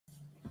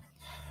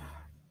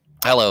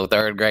Hello,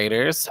 third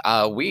graders.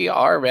 We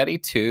are ready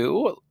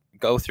to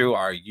go through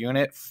our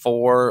Unit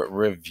 4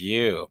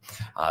 review.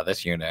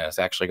 This unit has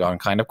actually gone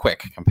kind of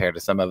quick compared to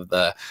some of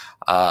the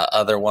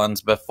other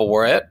ones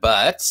before it,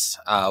 but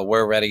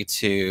we're ready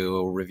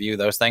to review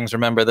those things.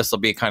 Remember, this will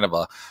be kind of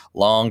a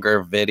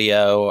longer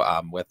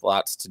video with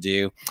lots to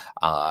do,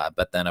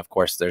 but then, of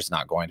course, there's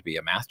not going to be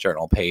a math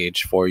journal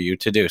page for you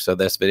to do. So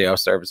this video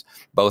serves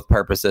both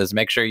purposes.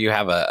 Make sure you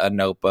have a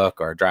notebook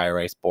or a dry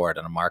erase board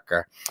and a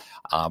marker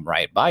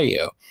right by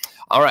you.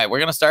 All right, we're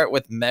going to start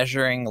with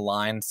measuring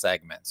line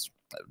segments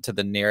to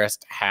the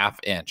nearest half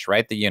inch,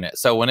 right? The unit.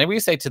 So whenever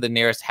we say to the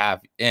nearest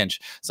half inch,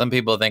 some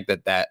people think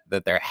that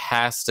there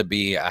has to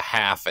be a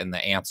half in the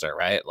answer,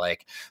 right?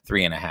 Like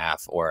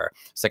 3.5 or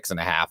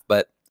 6.5.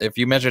 But if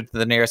you measure to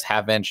the nearest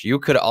half inch, you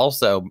could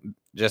also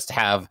just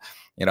have,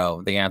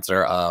 the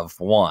answer of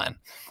 1,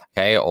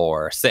 okay,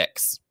 or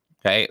 6.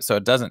 Okay, so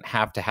it doesn't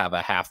have to have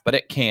a half, but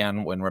it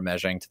can when we're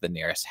measuring to the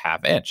nearest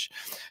half inch.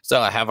 So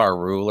I have our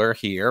ruler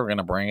here. We're going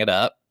to bring it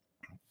up.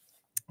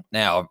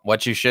 Now,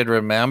 what you should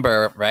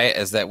remember, right,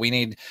 is that we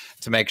need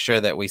to make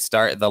sure that we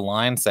start the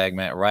line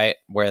segment right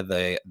where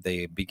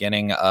the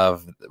beginning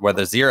of where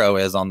the 0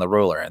 is on the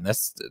ruler. And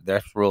this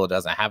ruler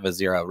doesn't have a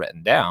 0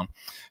 written down,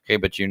 okay,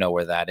 but you know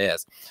where that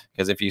is.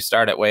 Because if you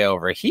start it way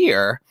over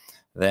here,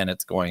 then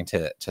it's going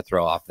to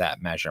throw off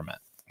that measurement.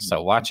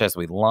 So watch as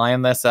we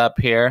line this up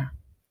here.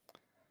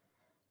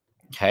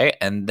 Okay,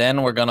 and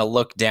then we're going to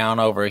look down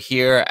over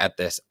here at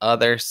this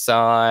other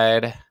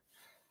side,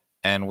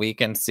 and we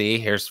can see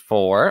here's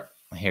 4,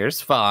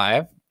 here's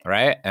 5,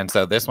 right? And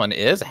so this one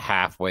is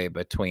halfway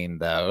between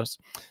those.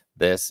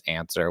 This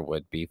answer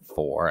would be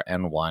 4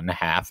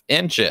 1/2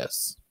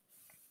 inches.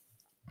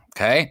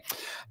 Okay,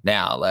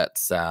 now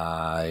let's,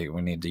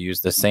 we need to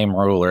use the same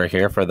ruler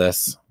here for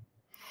this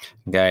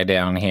guy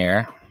down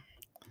here.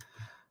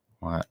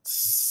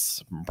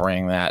 Let's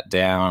bring that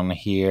down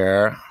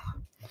here.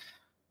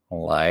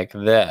 Like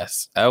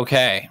this.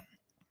 Okay.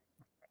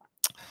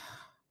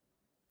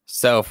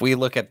 So if we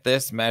look at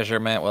this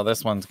measurement, well,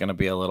 this one's going to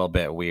be a little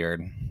bit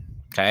weird.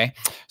 Okay.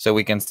 So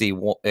we can see,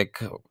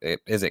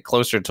 is it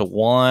closer to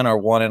 1 or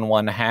 1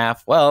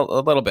 1/2? Well, a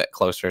little bit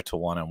closer to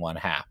 1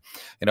 1/2.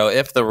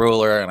 If the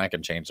ruler, and I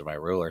can change my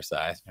ruler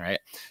size,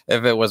 right?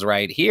 If it was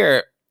right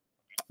here,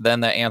 then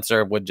the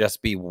answer would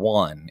just be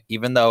 1.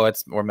 Even though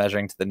we're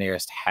measuring to the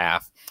nearest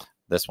half,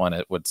 this one,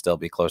 it would still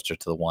be closer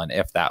to the 1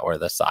 if that were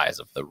the size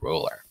of the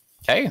ruler.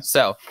 Okay,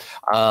 so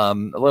a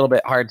little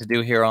bit hard to do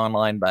here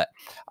online, but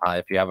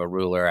if you have a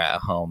ruler at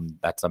home,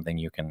 that's something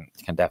you can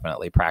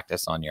definitely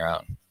practice on your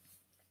own.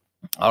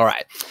 All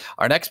right,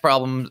 our next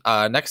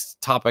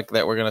topic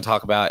that we're going to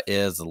talk about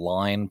is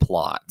line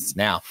plots.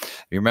 Now,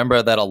 you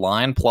remember that a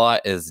line plot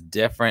is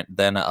different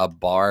than a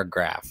bar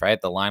graph, right?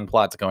 The line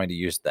plot's going to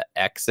use the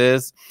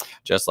X's,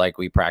 just like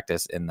we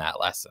practiced in that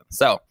lesson.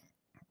 So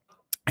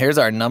here's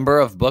our number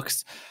of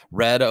books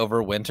read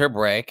over winter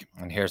break,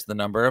 and here's the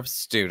number of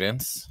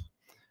students.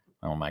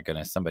 Oh my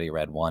goodness, somebody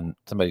read one.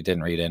 Somebody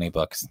didn't read any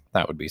books.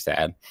 That would be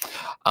sad.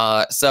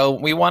 So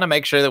we want to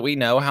make sure that we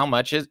know how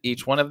much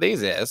each one of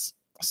these is.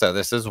 So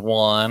this is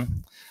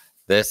 1.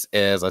 This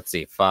is, let's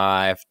see,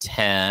 5,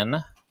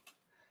 10.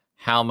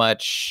 How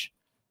much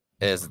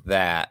is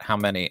that? How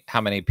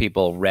many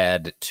people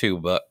read 2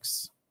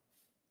 books?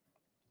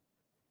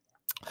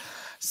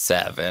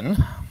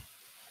 7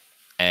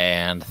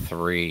 and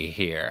 3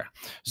 here.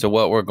 So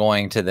what we're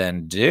going to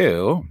then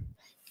do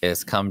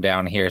is come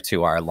down here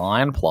to our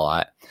line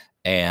plot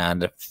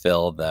and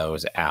fill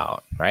those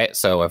out, right?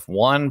 So if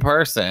one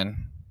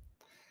person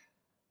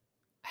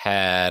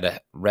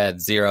had read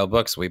 0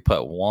 books, we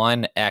put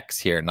 1X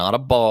here, not a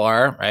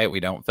bar, right? We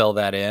don't fill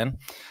that in.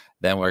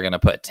 Then we're going to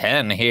put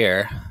 10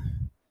 here.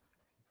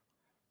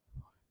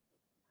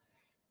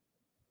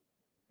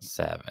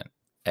 7,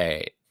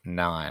 8,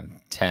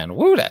 9, 10.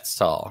 Woo, that's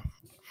tall.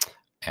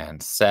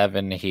 And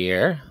 7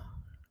 here.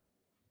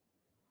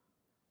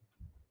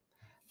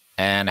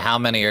 And how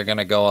many are going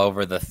to go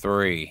over the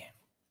 3?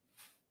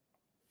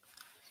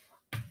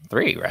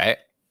 3, right?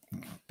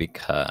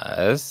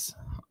 Because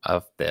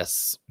of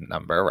this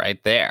number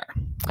right there.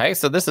 Okay,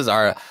 so this is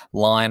our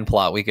line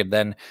plot. We could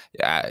then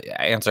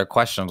answer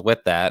questions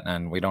with that,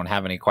 and we don't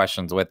have any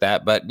questions with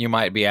that, but you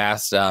might be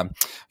asked,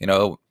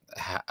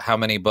 how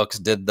many books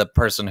did the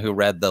person who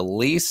read the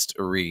least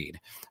read,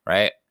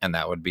 right? And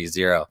that would be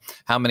 0.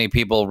 How many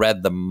people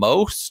read the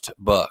most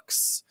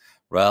books?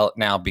 Well,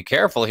 now be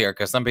careful here,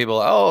 because some people,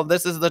 oh,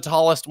 this is the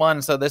tallest one,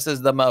 so this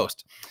is the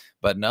most.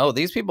 But no,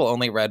 these people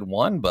only read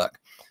 1 book.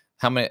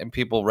 How many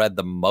people read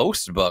the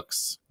most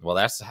books? Well,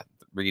 that's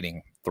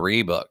reading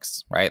 3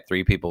 books, right?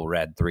 3 people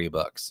read 3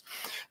 books.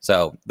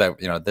 So,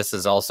 this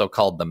is also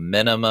called the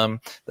minimum.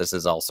 This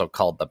is also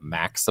called the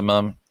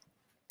maximum.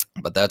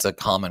 But that's a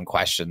common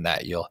question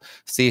that you'll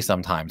see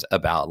sometimes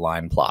about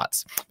line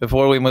plots.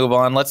 Before we move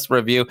on, let's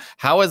review,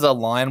 how is a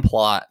line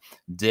plot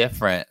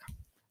different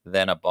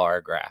than a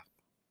bar graph?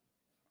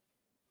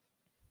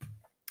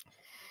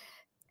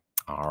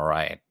 All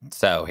right,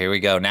 so here we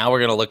go. Now we're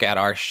going to look at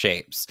our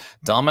shapes.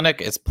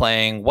 Dominic is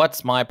playing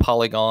What's My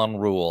Polygon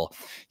Rule?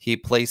 He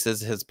places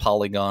his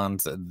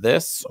polygons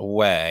this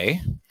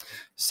way.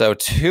 So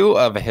 2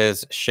 of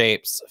his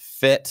shapes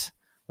fit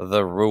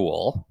the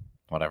rule,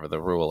 whatever the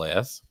rule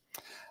is,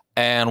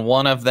 and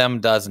 1 of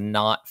them does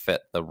not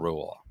fit the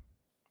rule.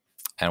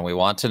 And we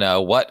want to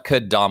know, what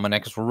could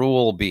Dominic's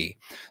rule be?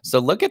 So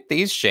look at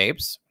these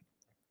shapes.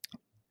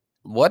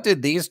 What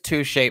did these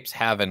 2 shapes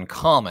have in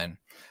common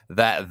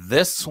that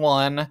this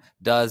one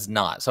does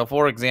not? So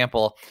for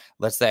example,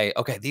 let's say,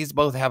 okay, these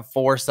both have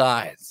 4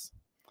 sides.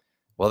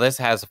 Well, this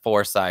has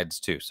 4 sides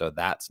too, so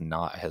that's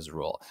not his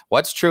rule.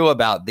 What's true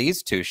about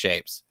these 2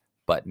 shapes,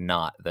 but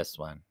not this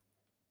one?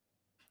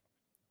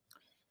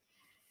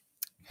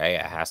 Okay,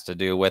 it has to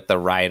do with the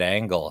right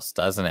angles,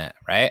 doesn't it?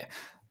 Right?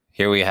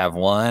 Here we have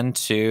 1,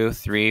 2,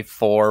 3,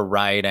 4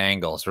 right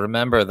angles.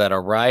 Remember that a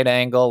right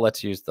angle,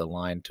 let's use the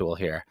line tool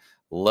here,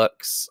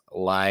 looks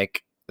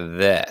like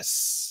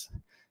this.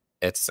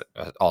 It's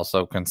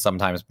also can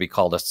sometimes be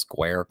called a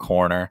square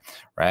corner,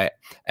 right?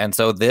 And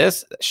so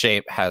this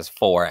shape has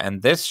 4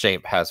 and this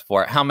shape has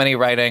 4. How many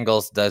right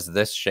angles does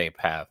this shape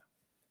have?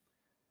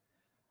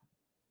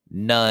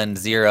 None,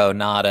 0,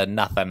 nada,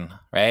 nothing,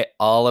 right?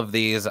 All of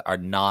these are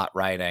not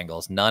right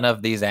angles. None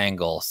of these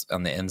angles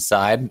on the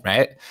inside,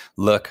 right,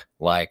 look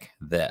like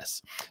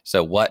this.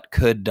 So what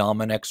could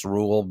Dominic's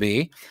rule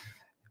be?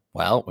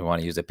 Well, we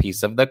want to use a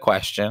piece of the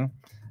question.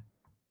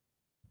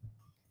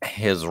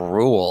 His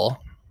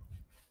rule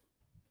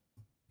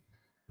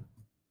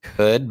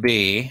could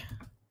be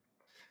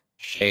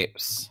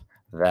shapes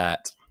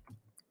that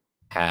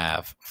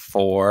have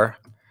 4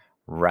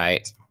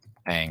 right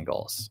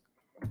angles.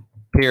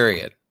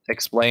 Period.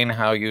 Explain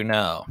how you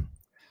know.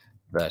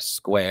 The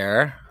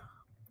square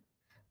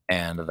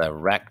and the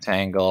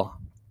rectangle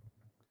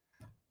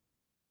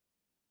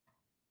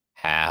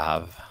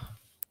have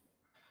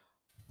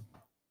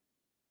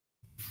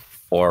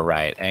 4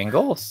 right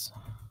angles.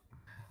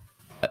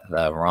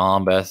 The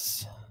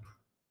rhombus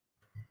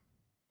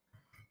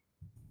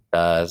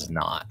does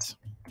not.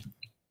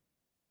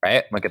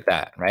 Right? Look at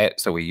that, right?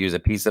 So we use a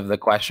piece of the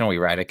question, we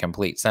write a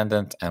complete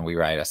sentence, and we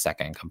write a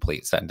second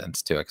complete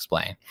sentence to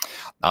explain.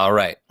 All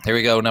right, here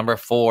we go. Number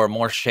 4,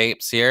 more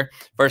shapes here.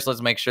 First,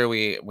 let's make sure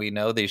we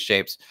know these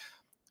shapes.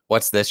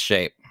 What's this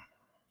shape?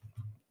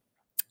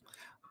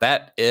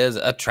 That is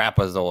a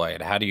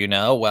trapezoid. How do you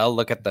know? Well,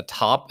 look at the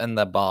top and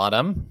the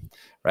bottom,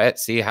 right?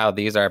 See how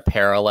these are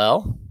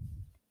parallel,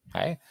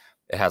 okay?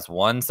 It has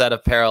 1 set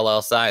of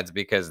parallel sides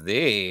because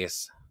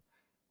these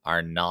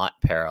are not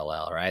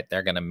parallel, right?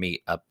 They're going to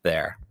meet up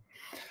there.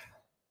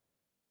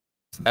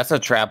 That's a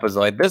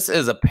trapezoid. This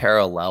is a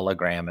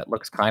parallelogram. It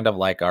looks kind of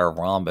like our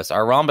rhombus.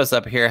 Our rhombus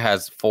up here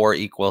has 4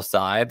 equal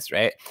sides,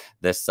 right?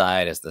 This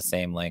side is the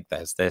same length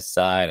as this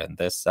side and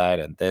this side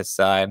and this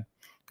side,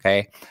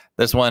 okay?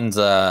 This one's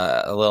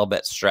a little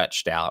bit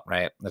stretched out,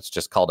 right? It's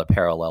just called a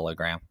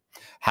parallelogram.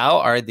 How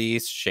are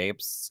these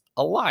shapes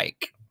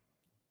alike?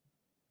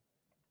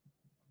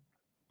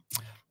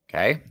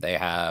 Okay, they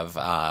have,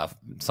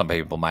 some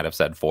people might have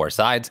said 4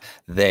 sides.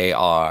 They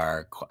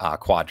are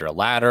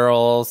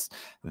quadrilaterals.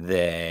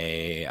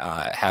 They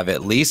have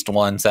at least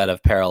 1 set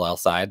of parallel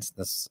sides.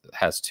 This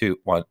has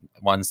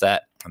one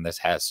set, and this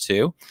has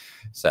 2.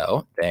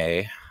 So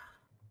they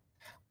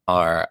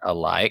are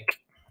alike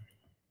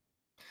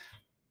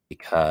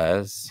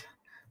because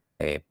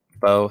they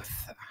both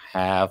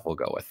have, we'll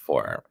go with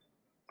 4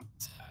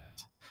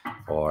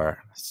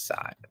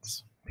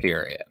 sides,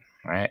 period.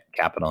 Right?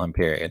 Capital and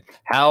period.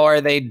 How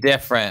are they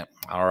different?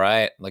 All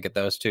right. Look at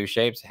those 2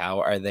 shapes. How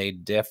are they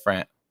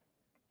different?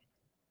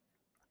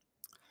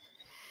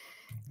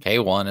 Okay.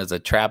 One is a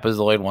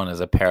trapezoid. One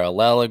is a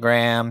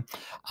parallelogram.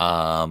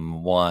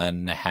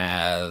 One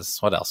has,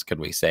 what else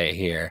could we say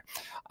here?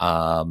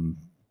 One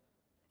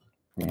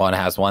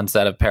has 1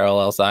 set of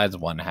parallel sides.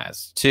 One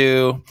has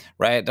 2,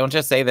 right? Don't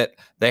just say that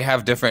they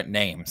have different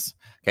names.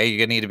 Okay.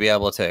 You need to be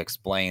able to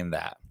explain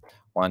that.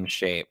 One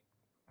shape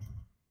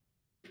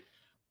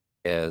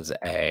is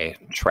a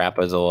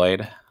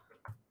trapezoid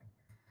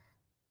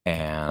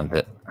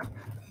and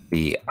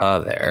the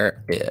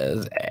other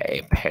is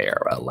a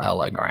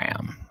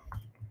parallelogram.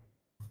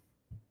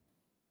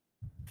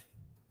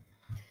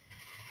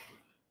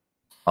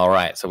 All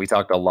right, so we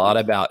talked a lot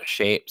about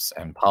shapes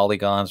and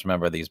polygons.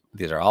 Remember, these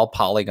are all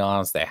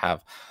polygons. They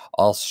have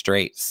all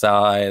straight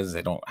sides.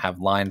 They don't have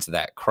lines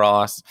that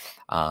cross.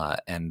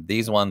 And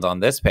these ones on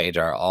this page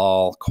are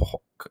all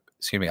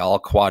all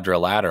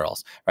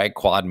quadrilaterals, right?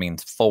 Quad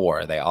means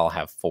 4. They all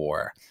have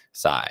 4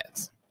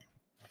 sides.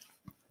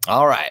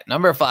 All right,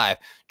 number 5,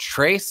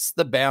 trace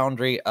the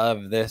boundary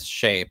of this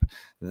shape,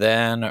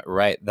 then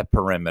write the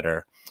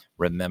perimeter.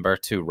 Remember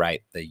to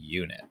write the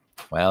unit.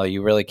 Well,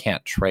 you really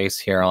can't trace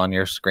here on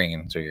your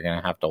screen, so you're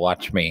going to have to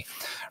watch me,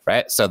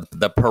 right? So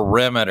the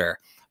perimeter,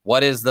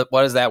 what does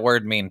that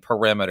word mean,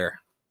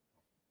 perimeter?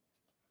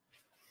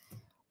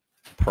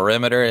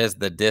 Perimeter is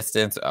the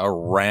distance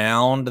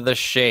around the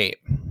shape.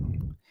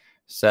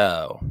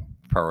 So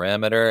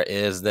perimeter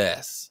is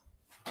this.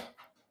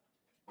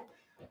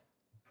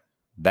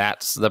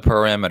 That's the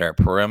perimeter.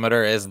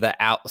 Perimeter is the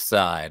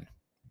outside.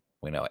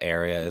 We know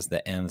area is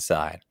the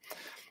inside.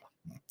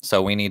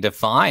 So we need to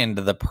find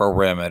the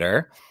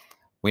perimeter.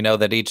 We know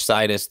that each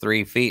side is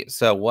 3 feet.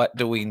 So what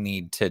do we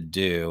need to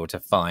do to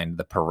find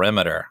the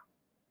perimeter?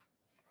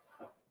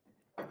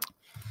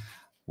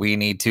 We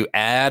need to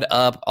add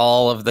up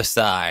all of the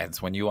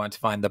sides. When you want to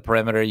find the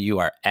perimeter, you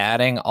are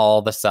adding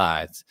all the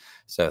sides.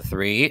 So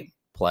 3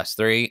 plus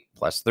 3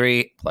 plus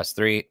 3 plus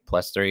 3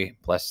 plus 3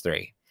 plus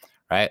 3,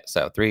 right?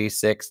 So 3,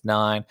 6,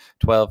 9,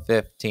 12,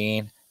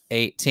 15,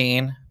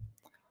 18,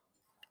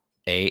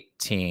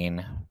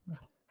 18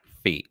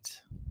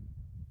 feet.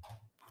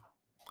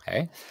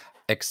 Okay.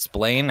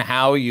 Explain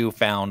how you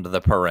found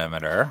the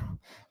perimeter.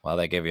 Well,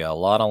 they give you a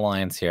lot of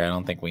lines here. I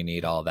don't think we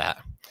need all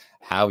that.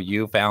 How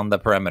you found the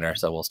perimeter.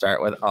 So we'll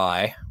start with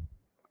I.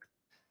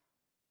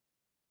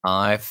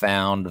 I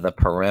found the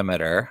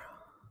perimeter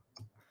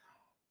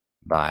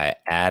by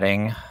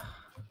adding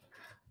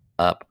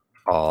up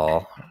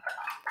all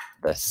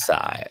the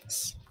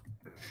sides.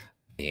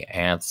 The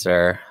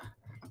answer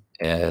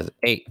is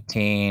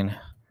 18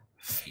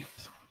 feet.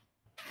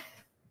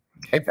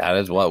 Okay, that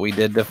is what we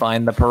did to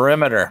find the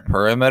perimeter.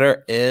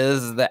 Perimeter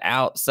is the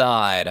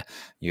outside.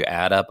 You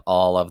add up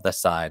all of the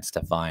sides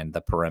to find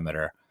the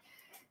perimeter.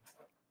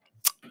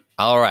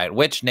 All right,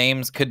 which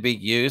names could be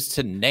used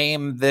to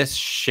name this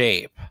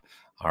shape?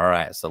 All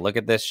right, so look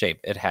at this shape.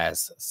 It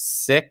has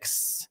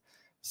 6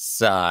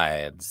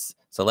 sides.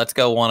 So let's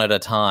go one at a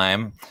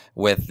time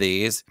with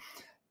these.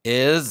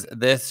 Is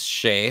this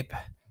shape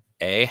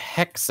a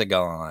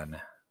hexagon?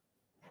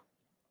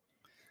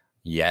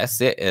 Yes,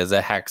 it is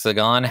a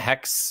hexagon.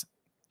 Hex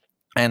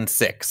and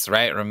 6,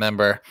 right?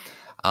 Remember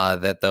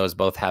that those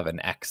both have an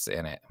X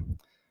in it.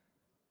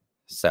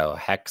 So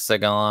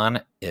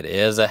hexagon, it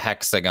is a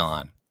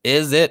hexagon.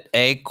 Is it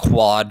a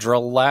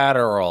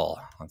quadrilateral?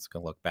 Let's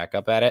go look back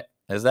up at it.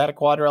 Is that a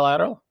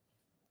quadrilateral?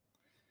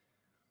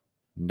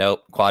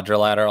 Nope.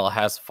 Quadrilateral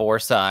has 4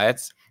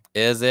 sides.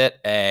 Is it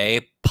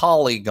a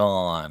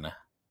polygon?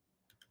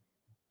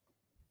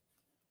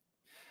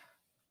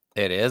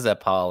 It is a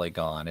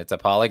polygon. It's a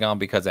polygon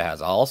because it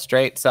has all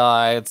straight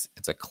sides.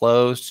 It's a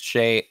closed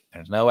shape.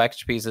 There's no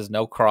extra pieces,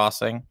 no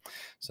crossing.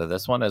 So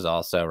this one is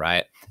also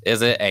right.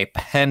 Is it a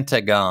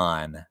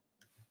pentagon?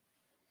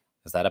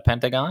 Is that a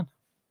pentagon?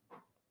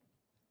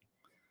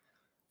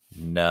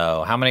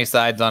 No. How many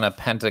sides on a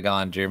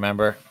pentagon? Do you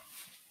remember?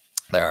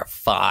 There are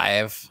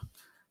 5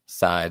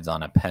 sides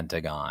on a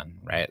pentagon,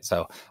 right?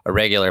 So a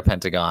regular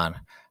pentagon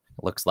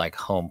looks like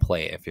home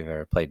plate if you've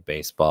ever played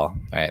baseball,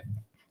 right?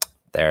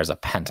 There's a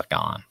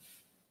pentagon.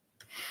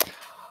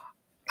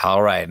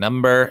 All right,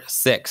 number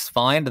 6.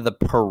 Find the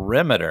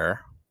perimeter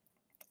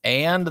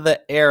and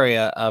the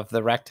area of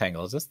the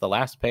rectangle. Is this the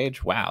last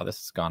page? Wow, this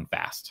has gone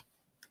fast.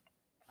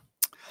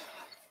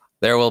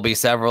 There will be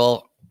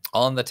several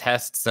on the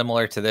test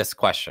similar to this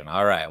question.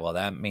 All right, well,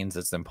 that means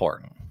it's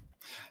important.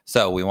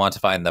 So we want to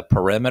find the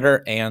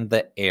perimeter and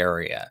the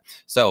area.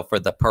 So for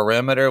the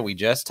perimeter, we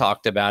just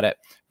talked about it.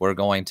 We're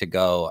going to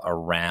go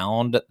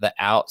around the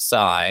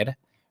outside,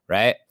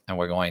 right? And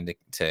we're going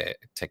to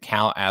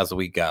count as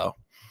we go.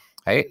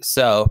 Okay,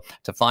 so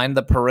to find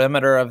the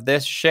perimeter of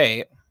this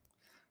shape,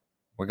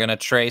 we're going to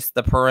trace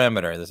the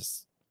perimeter.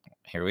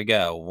 Here we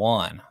go.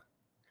 1,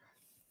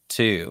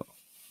 2,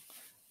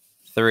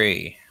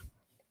 3,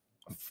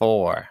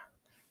 4,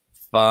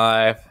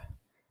 5,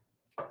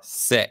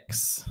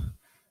 6.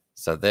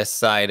 So this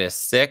side is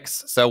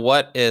 6. So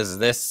what is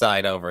this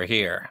side over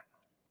here?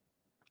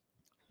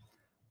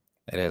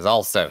 It is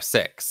also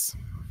 6.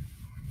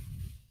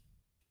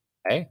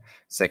 Okay,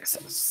 6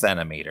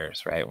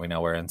 centimeters, right? We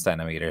know we're in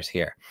centimeters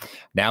here.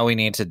 Now we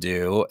need to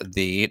do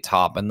the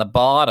top and the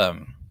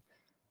bottom.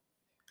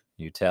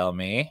 You tell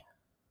me.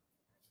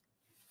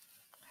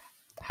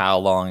 How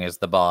long is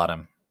the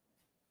bottom?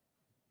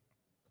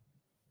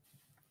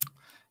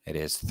 It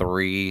is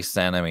 3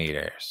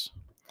 centimeters,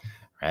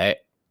 right?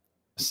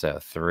 So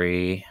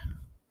 3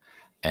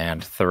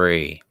 and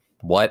 3.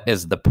 What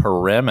is the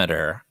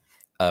perimeter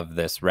of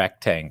this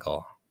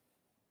rectangle?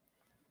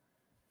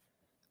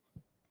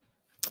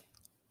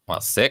 Well,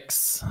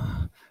 6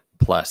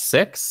 plus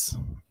 6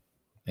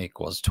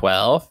 equals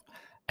 12,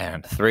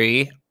 and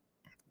 3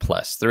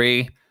 plus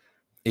 3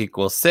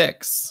 equals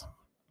 6.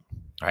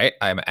 All right,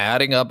 I'm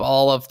adding up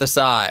all of the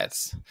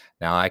sides.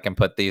 Now I can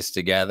put these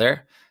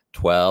together.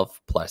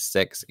 12 plus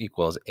 6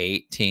 equals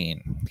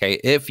 18. Okay,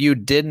 if you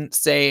didn't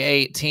say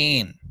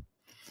 18,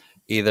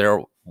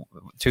 either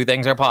 2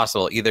 things are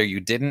possible. Either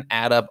you didn't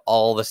add up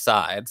all the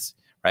sides,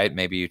 right?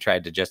 Maybe you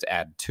tried to just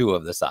add 2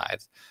 of the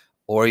sides,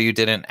 or you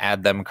didn't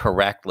add them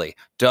correctly.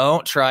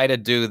 Don't try to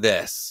do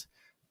this.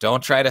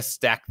 Don't try to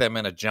stack them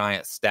in a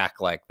giant stack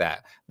like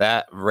that.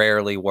 That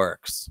rarely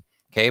works.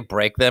 Okay,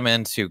 break them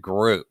into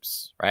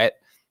groups, right?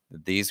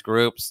 These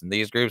groups and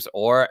these groups,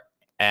 or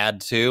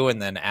add 2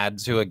 and then add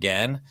 2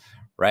 again,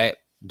 right?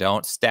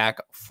 Don't stack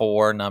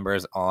 4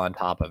 numbers on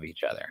top of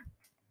each other.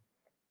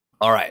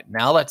 All right,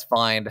 now let's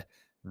find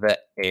the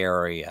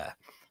area.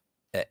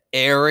 The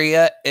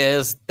area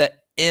is the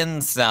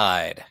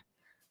inside.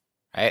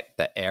 right?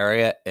 The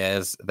area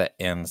is the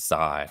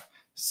inside.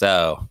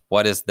 So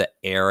what is the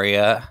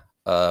area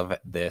of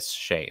this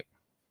shape?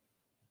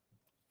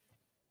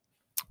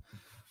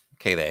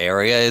 Okay, the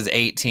area is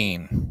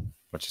 18,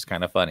 which is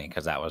kind of funny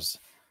because that was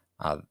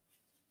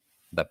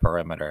the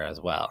perimeter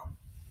as well.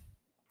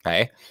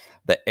 Okay,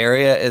 the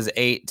area is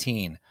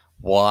 18.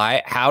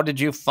 Why? How did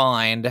you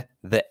find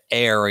the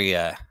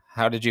area?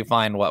 How did you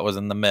find what was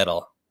in the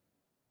middle?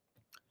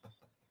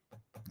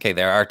 Okay,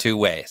 there are two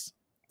ways.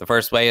 The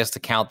first way is to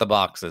count the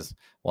boxes.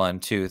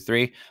 1, 2,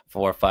 3,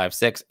 4, 5,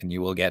 6, and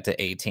you will get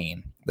to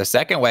 18. The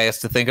second way is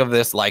to think of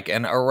this like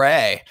an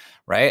array,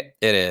 right?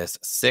 It is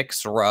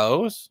 6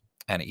 rows,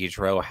 and each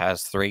row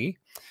has 3.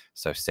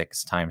 So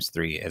 6 times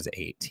 3 is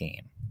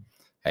 18.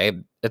 Okay,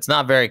 it's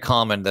not very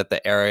common that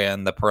the area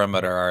and the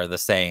perimeter are the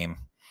same.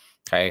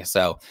 Okay,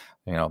 so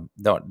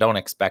don't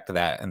expect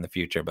that in the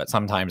future, but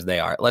sometimes they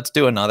are. Let's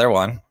do another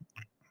one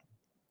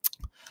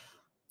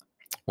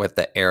with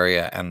the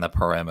area and the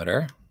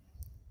perimeter.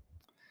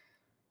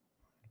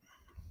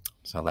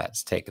 So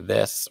let's take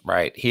this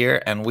right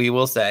here, and we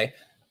will say,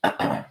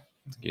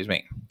 excuse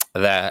me,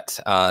 that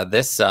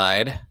this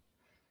side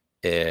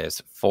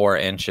is 4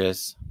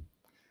 inches,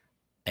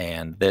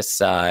 and this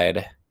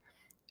side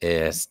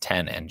is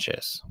 10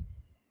 inches.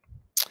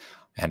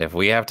 And if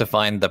we have to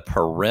find the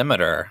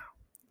perimeter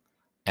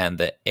and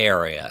the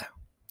area,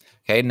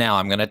 okay, now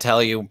I'm going to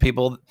tell you,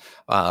 people,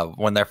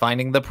 when they're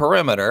finding the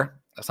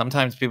perimeter,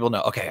 sometimes people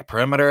know, okay,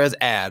 perimeter is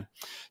add.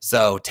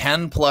 So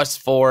 10 plus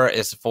 4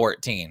 is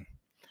 14.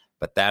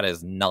 But that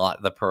is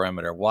not the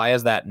perimeter. Why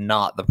is that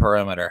not the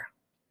perimeter?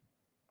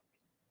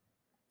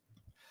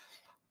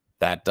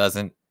 That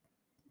doesn't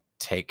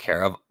take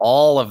care of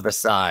all of the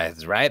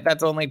sides, right?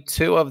 That's only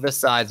 2 of the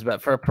sides,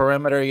 but for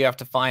perimeter, you have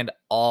to find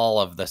all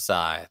of the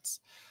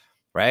sides,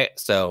 right?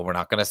 So we're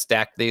not going to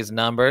stack these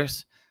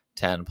numbers,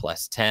 10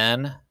 plus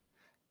 10,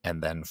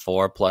 and then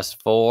 4 plus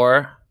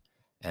 4,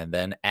 and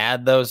then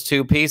add those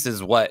 2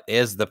 pieces. What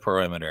is the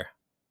perimeter?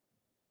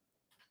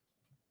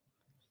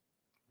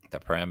 The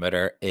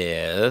perimeter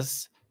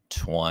is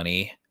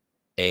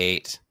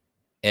 28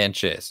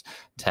 inches.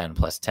 10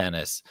 plus 10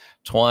 is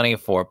 20.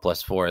 4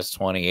 plus 4 is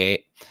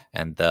 28.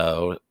 And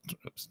 4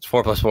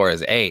 plus 4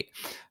 is 8.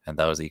 And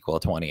those equal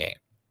 28.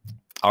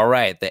 All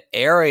right, the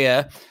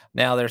area.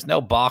 Now, there's no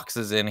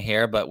boxes in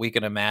here, but we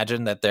can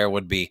imagine that there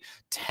would be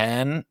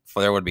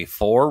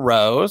 4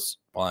 rows.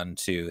 1,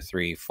 2,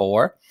 3,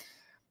 4.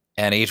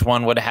 And each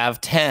one would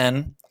have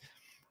 10.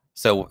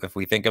 So if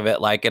we think of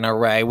it like an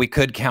array, we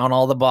could count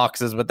all the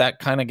boxes, but that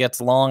kind of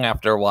gets long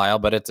after a while,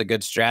 but it's a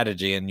good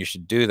strategy, and you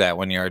should do that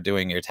when you're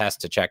doing your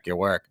test to check your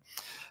work.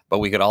 But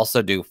we could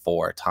also do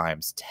 4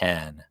 times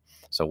 10.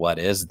 So what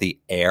is the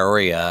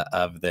area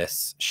of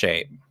this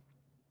shape?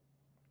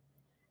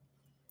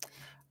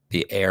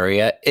 The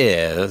area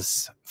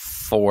is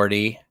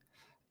 40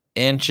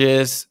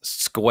 inches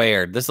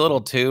squared. This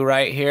little 2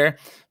 right here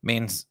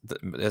means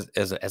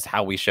is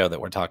how we show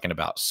that we're talking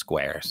about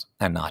squares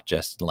and not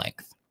just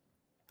length.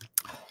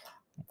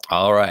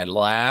 All right,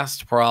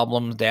 last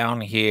problem down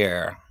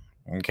here.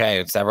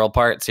 Okay, several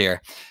parts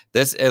here.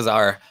 This is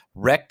our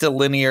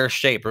rectilinear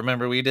shape.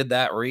 Remember, we did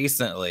that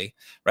recently,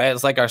 right?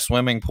 It's like our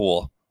swimming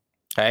pool,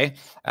 okay?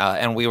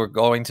 And we were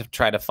going to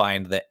try to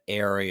find the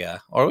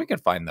area, or we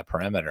could find the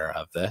perimeter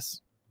of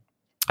this,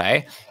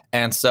 okay?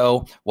 And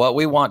so what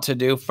we want to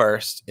do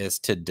first is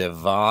to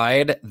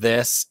divide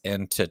this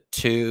into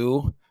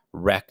 2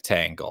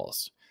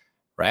 rectangles.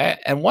 Right.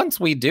 And once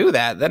we do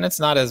that, then it's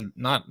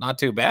not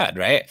too bad,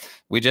 right?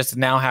 We just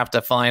now have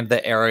to find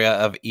the area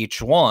of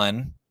each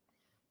one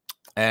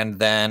and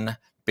then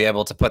be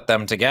able to put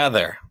them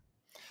together.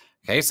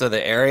 Okay, so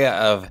the area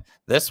of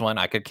this one,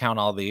 I could count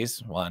all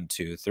these 1,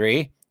 2,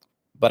 3,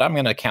 but I'm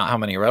going to count how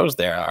many rows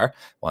there are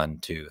 1,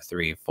 2,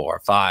 3,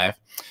 4, 5.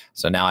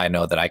 So now I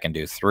know that I can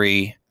do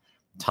 3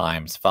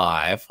 times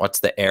 5.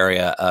 What's the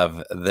area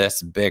of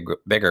this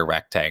bigger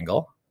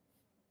rectangle?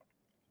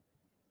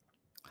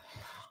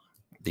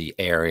 The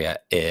area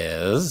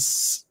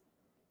is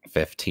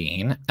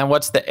 15. And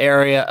what's the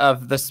area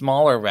of the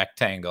smaller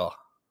rectangle?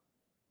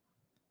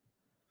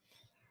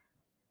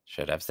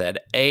 Should have said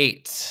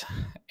 8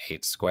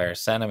 square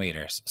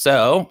centimeters.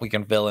 So we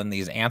can fill in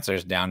these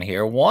answers down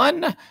here.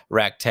 1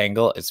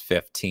 rectangle is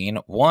 15.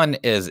 1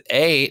 is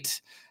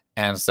 8.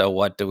 And so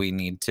what do we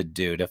need to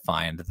do to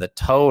find the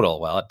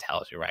total? Well, it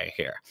tells you right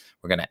here.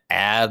 We're going to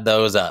add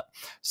those up.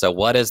 So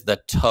what is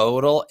the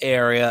total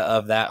area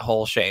of that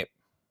whole shape?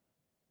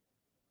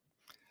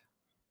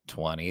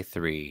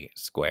 23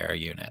 square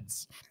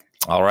units.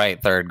 All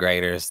right, third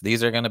graders,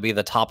 these are going to be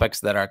the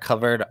topics that are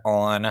covered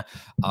on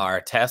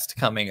our test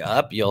coming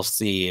up. You'll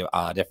see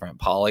different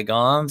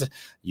polygons.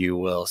 You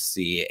will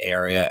see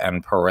area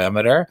and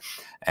perimeter,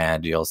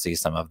 and you'll see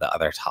some of the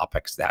other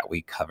topics that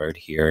we covered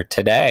here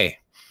today.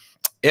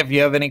 If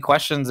you have any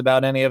questions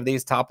about any of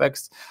these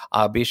topics,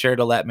 be sure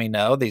to let me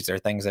know. These are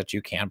things that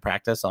you can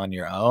practice on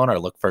your own or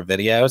look for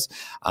videos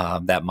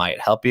that might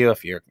help you.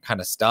 If you're kind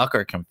of stuck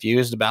or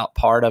confused about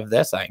part of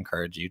this, I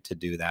encourage you to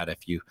do that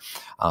if you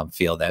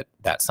feel that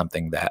that's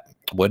something that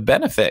would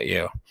benefit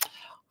you.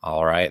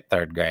 All right,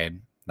 third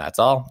grade. That's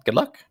all. Good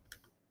luck.